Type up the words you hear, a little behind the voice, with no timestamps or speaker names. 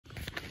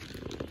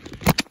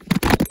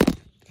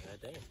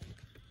damn.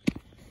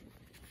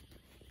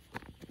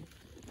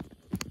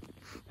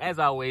 As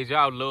always,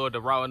 y'all loved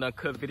the raw and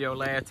uncut video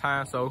last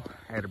time, so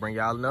I had to bring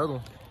y'all another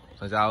one.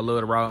 Since y'all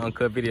love the raw and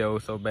uncut video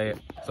so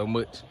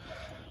much.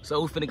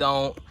 So we finna go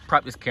on,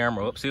 prop this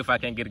camera up, see if I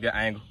can get a good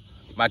angle.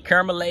 My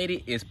camera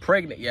lady is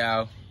pregnant,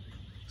 y'all.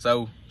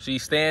 So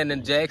she's staying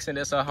in Jackson,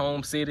 that's her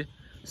home city.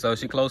 So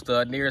she close to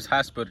her nearest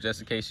hospital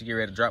just in case she get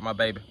ready to drop my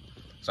baby.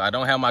 So I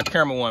don't have my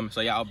camera woman, so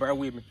y'all bear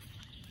with me.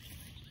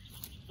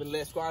 Finna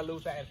let Squire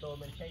loose out and throw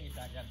him in the cage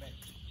so I got back.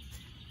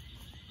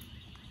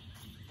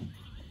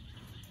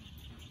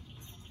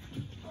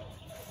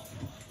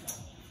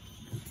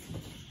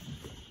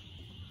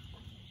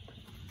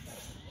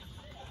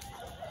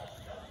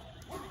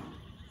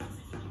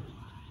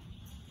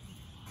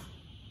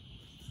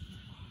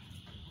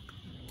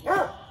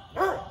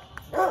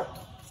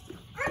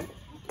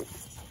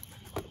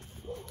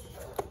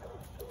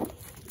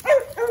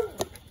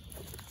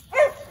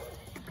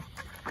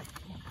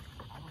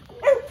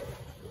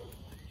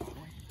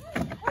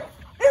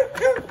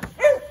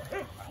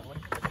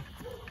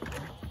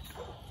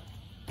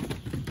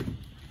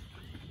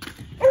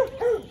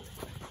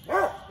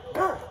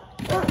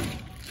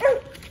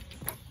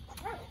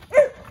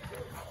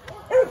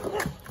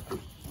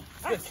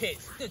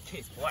 Good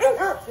kiss, boy. Good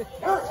kiss,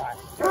 boy.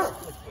 Good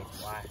kiss,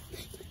 boy.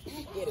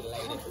 Get it,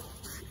 lady.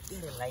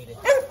 Get it, lady.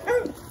 Get it,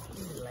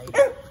 lady.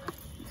 Get it, lady.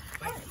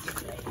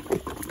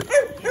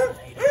 Get it,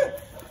 lady.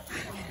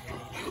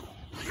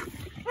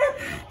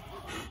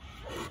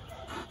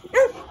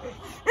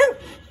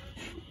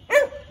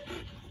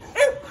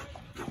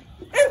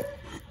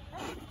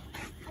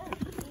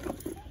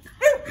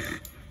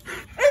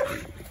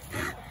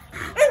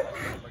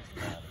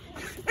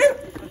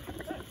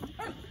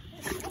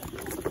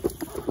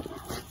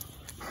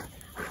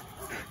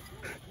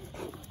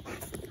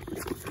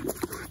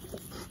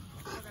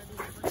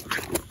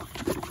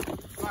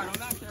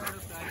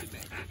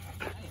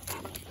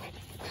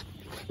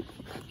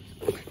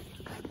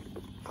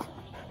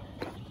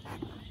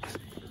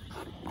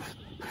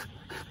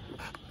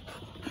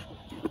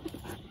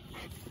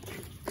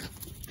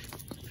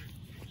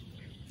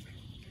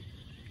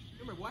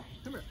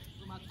 Come here.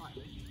 Where's my tie,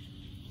 baby?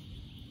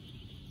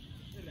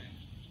 Sit down.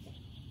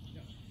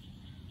 Go.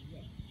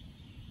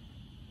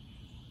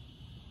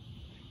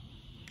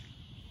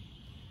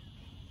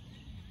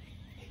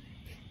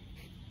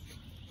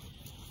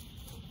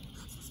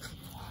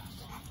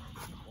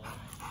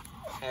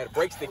 I had to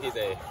brake stick his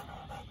ass.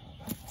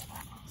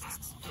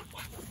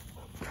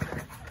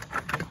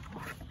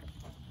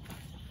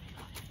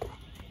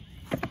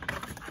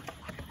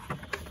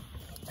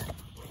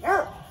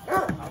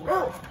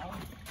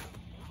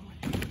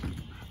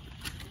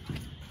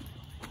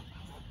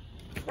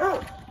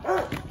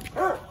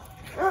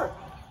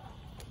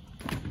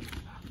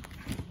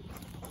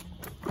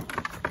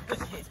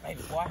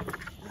 Baby boy.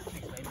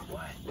 Baby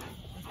boy.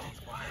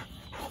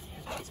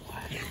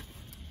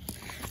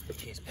 Good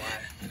kiss, boy.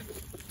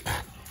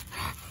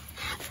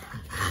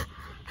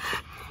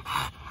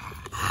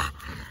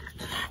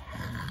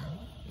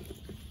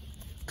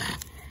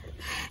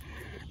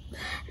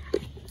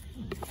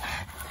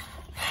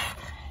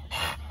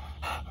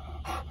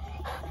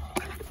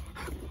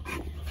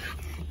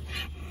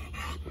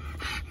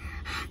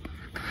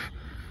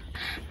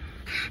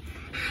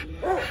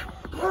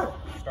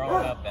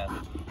 Strong up, guys.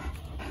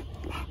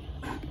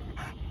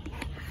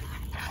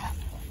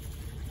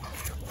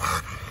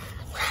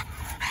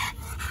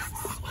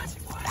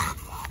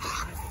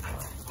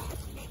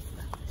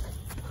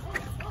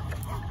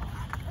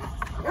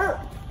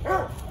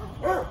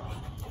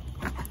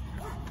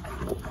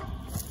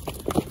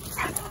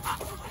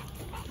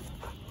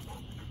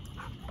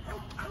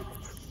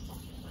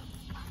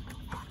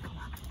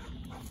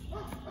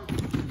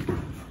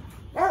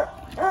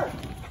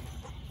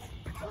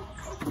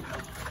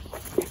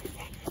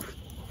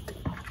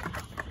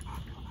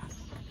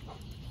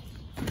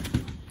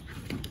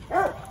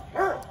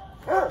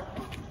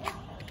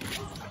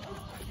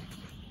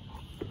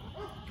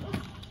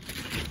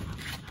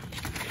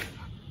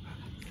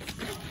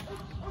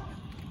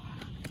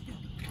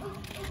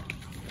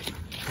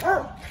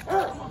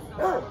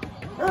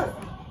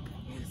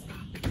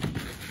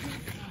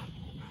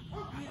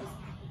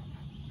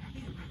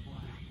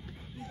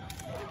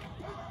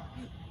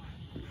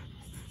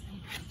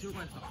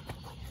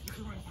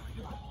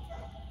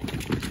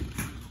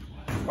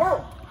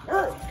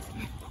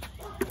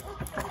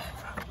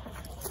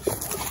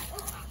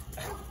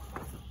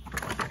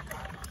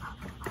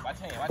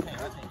 Watch hand.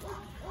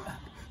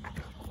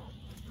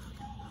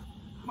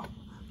 Come on.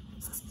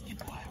 Get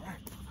the wire,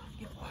 right?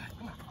 Get the wire.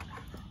 Come on.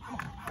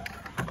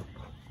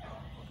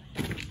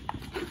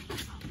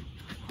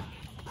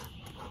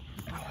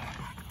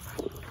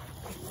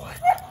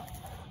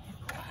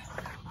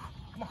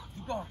 Come on,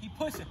 keep going. Keep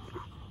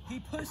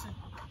pushing.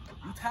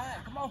 You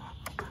tired. Come on.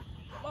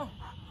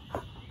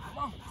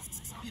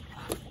 Get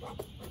the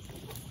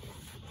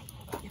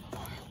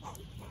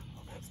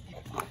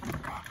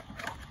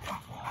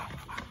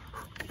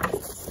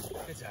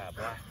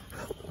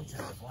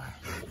wire.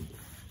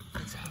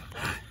 Good job,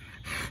 boy.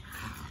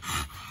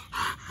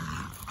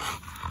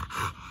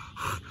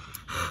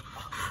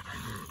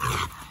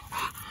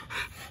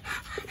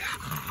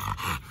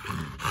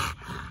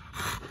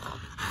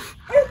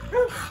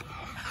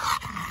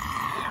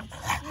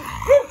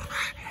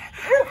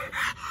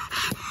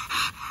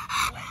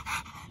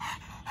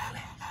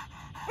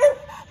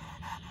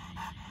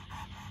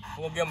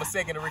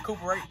 second to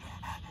recuperate,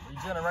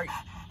 regenerate.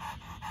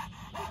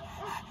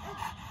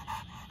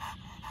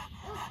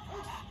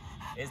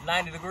 It's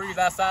 90 degrees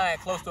outside,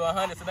 close to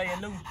 100 today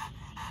at noon.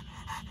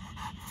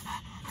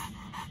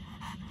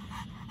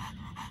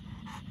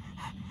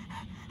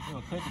 You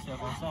gonna cut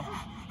yourself on something.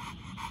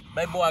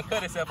 Baby boy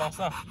cut himself on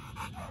something.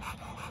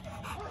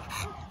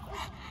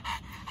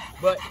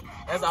 But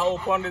that's the whole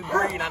point of this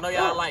breed. I know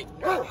y'all like,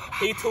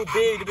 he too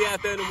big to be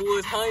out there in the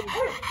woods hunting,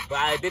 but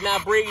I did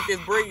not breed this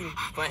breed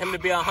for him to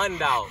be a hunting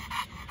dog.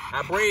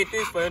 I bred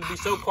this for him to be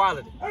show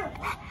quality.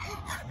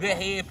 Good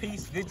head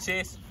piece, good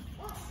chest,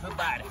 good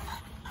body.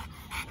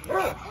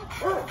 So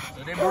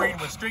this breed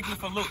was strictly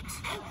for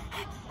looks.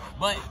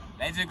 But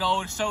they just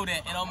go to show that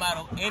it don't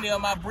matter, any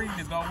of my breeding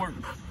is gonna work.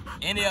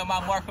 Any of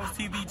my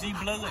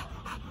MarcosTVG blood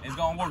is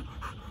gonna work.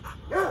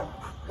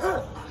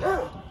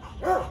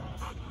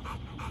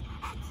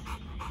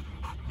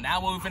 Now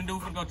what we finna do,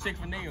 we finna go check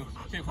for nails,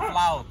 check for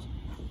flaws.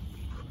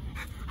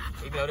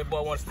 Even though that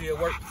boy wanna still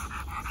work.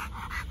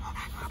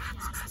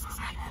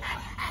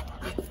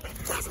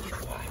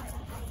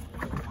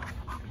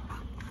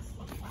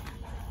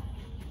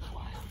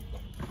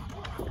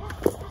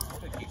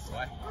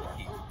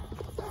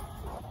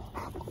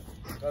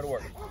 Go to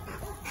work.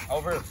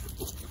 Over here.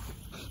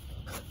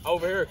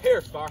 Over here.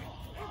 Here, Star.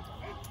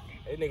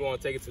 This nigga wanna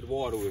take it to the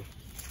water with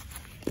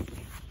him.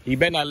 He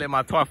better not let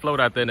my tar float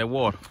out there in that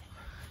water.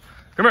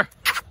 Come here.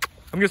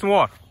 Come get some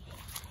water.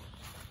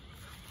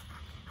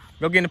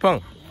 Go get in the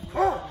pond.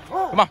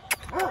 Come on.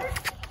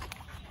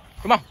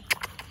 Come on.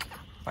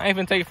 I ain't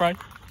finna take it from you.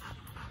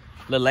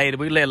 Little lady,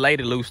 we let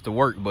lady loose to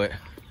work, but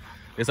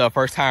it's her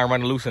first time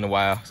running loose in a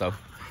while, so you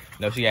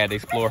know she had to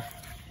explore.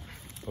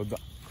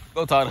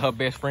 Go talk to her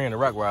best friend, the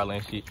rock wilder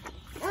and shit.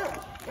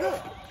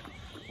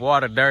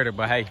 Water dirty,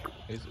 but hey,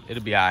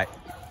 it'll be all right.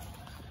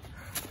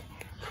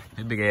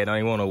 This big ass don't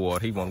even want no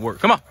water. He want to work.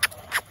 Come on.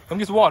 Come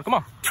get some water. Come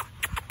on.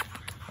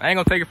 I ain't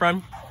gonna take it from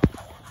you.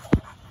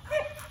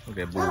 Look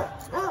at that bull.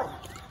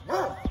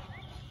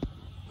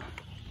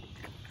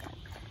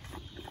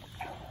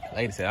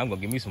 Lady said, I'm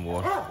gonna give me some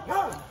water.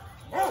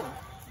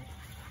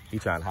 He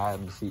trying to hide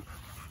in the seat.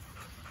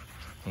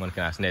 I wonder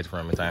can I snatch from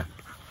him in time.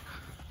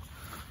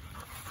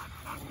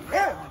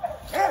 Yeah,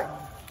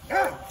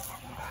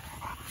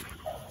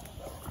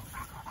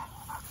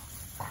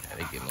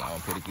 they getting along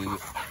pretty good.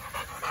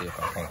 See if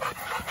I can't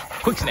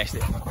quick snatch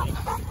that.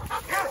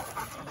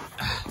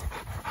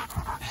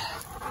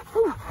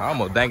 I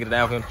almost danged it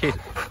down from the kitchen.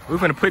 We're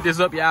gonna put this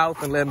up, y'all,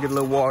 and let him get a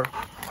little water.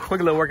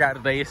 Quick little workout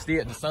today. It's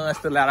still, the sun's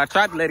still out. I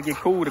tried to let it get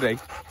cool today.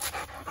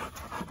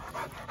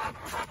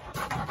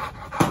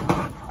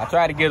 I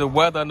tried to give the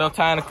weather enough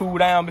time to cool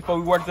down before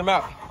we worked them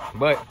out.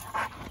 But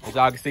as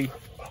y'all can see,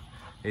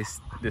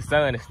 the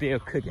sun is still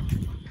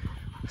cooking.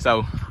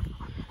 So,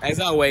 as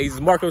always,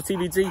 it's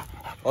MarcosTVG.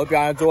 Hope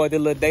y'all enjoyed the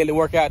little daily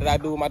workout that I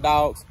do with my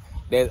dogs.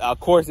 That, of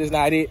course, is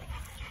not it.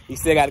 He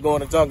still got to go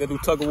in the jungle and do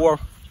tug of war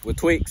with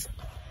Twix.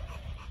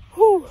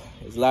 Whew,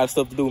 there's a lot of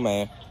stuff to do,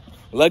 man.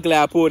 Luckily,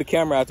 I pulled the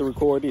camera out to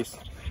record this.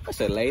 I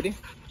said, lady.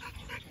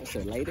 I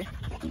said, lady.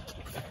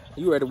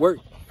 You ready to work?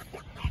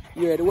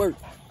 You ready to work?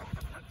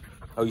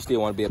 Oh, you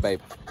still want to be a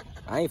baby?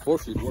 I ain't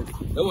forced you to work.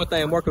 The one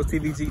thing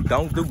MarcosTVG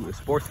don't do is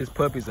force his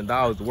puppies and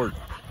dogs to work.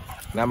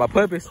 Now, my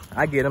puppies,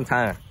 I get them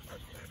time.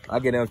 I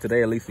get them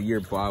today at least a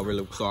year before I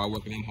really start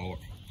working them hard.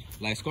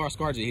 Like Scar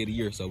just hit a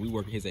year, so we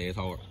working his ass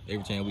hard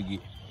every chance we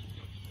get.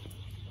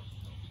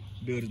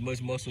 Build as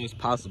much muscle as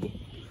possible.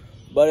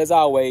 But as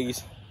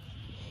always,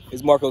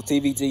 it's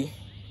MarcosTVG.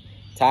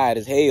 Tired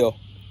as hell.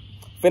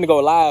 Finna go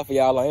live for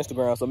y'all on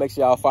Instagram, so make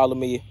sure y'all follow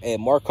me at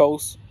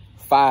Marcos5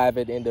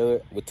 at the end of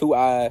it with 2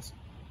 eyes.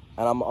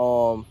 And I'm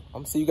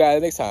gonna see you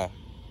guys next time.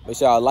 Make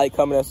sure y'all like,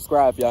 comment, and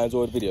subscribe if y'all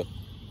enjoyed the video.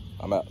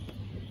 I'm out.